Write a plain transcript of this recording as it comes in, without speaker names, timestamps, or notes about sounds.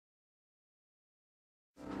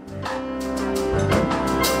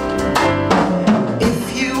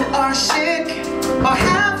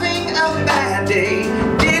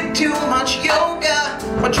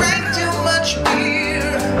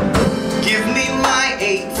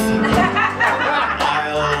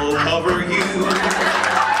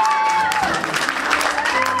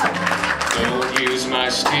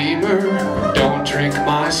steamer, don't drink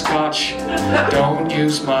my scotch, don't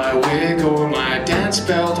use my wig or my dance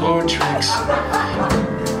belt or tricks.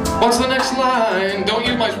 What's the next line? Don't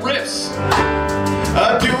use my riffs.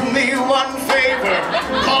 Do me one favor,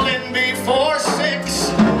 call in before 6.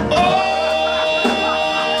 Oh!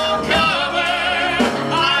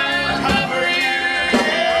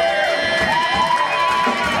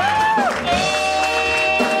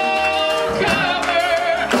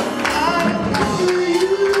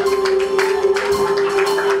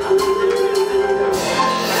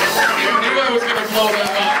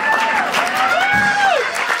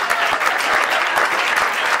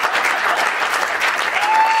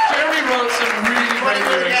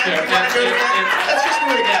 Let's just do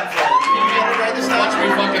it again, folks. You gotta write this down. Watch me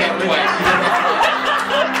fuck it up twice.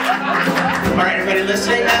 Alright, everybody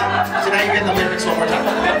listening now? So now you're getting the lyrics one more time.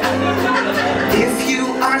 If you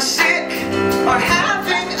are sick or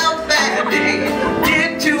having a bad day,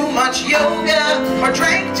 did too much yoga or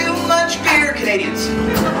drank too much beer, Canadians,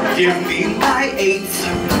 give me my 8th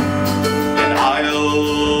and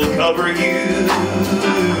I'll cover you.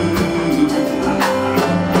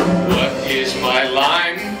 What is my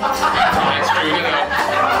line? I screwed it up.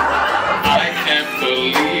 I can't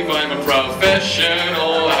believe I'm a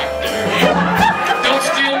professional actor. Don't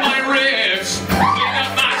steal my riffs. Clean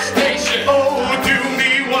up my station. Oh, do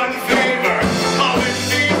me one favor. Call in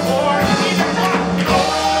before 1.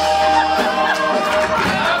 Oh,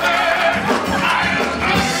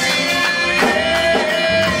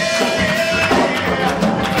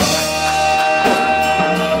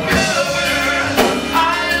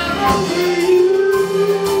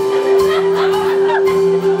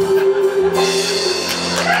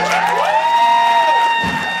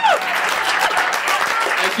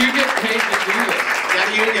 You get paid to do this. yeah,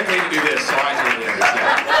 you get paid to do this, so I do this.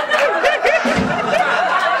 Yeah.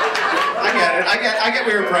 I get it. I get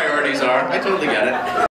where your priorities are. I totally get it.